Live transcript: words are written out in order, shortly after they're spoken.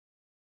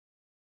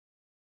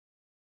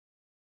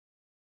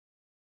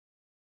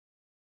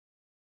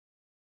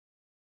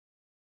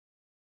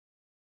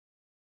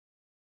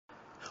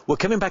We're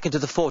coming back into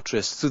the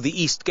fortress through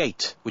the east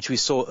gate, which we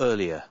saw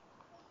earlier.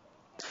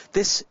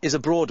 This is a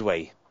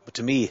Broadway, but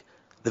to me,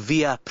 the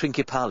Via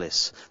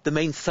Principalis, the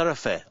main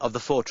thoroughfare of the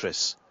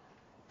fortress.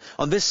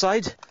 On this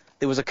side,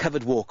 there was a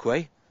covered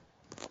walkway,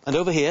 and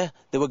over here,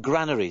 there were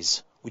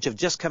granaries, which have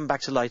just come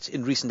back to light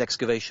in recent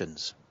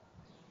excavations.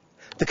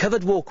 The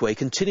covered walkway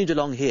continued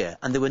along here,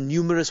 and there were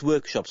numerous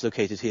workshops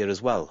located here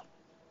as well.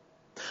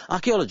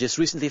 Archaeologists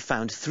recently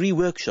found 3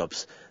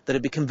 workshops that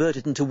had been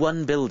converted into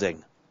one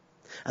building,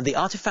 and the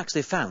artifacts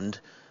they found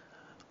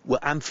were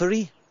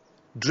amphorae,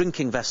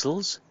 drinking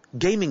vessels,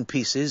 gaming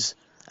pieces,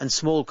 and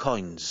small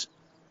coins.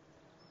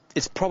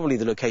 It's probably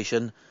the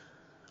location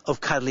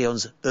of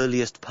Caerleon's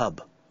earliest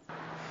pub.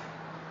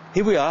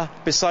 Here we are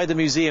beside the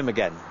museum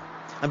again,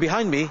 and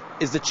behind me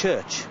is the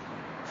church.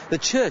 The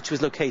church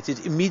was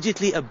located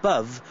immediately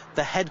above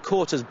the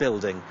headquarters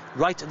building,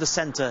 right at the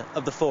centre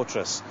of the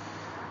fortress.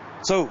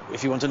 So,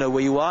 if you want to know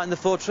where you are in the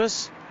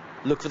fortress,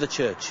 look for the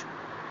church.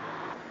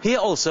 Here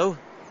also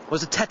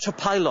was a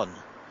tetrapylon,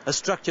 a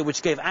structure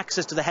which gave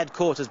access to the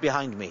headquarters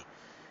behind me.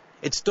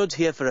 It stood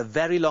here for a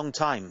very long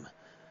time.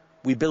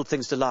 We built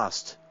things to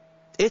last.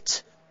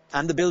 It,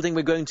 and the building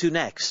we're going to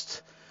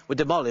next, were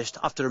demolished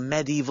after a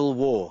medieval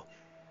war.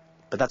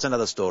 But that's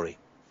another story.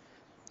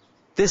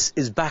 This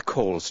is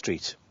Backhall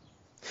Street.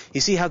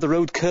 You see how the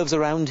road curves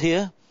around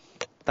here?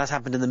 That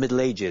happened in the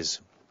Middle Ages.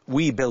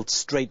 We built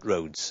straight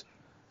roads.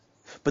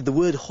 But the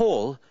word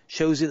hall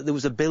shows you that there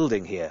was a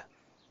building here.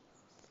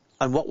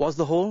 And what was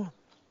the hall?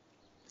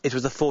 It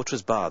was the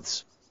fortress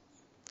baths.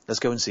 Let's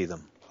go and see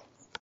them.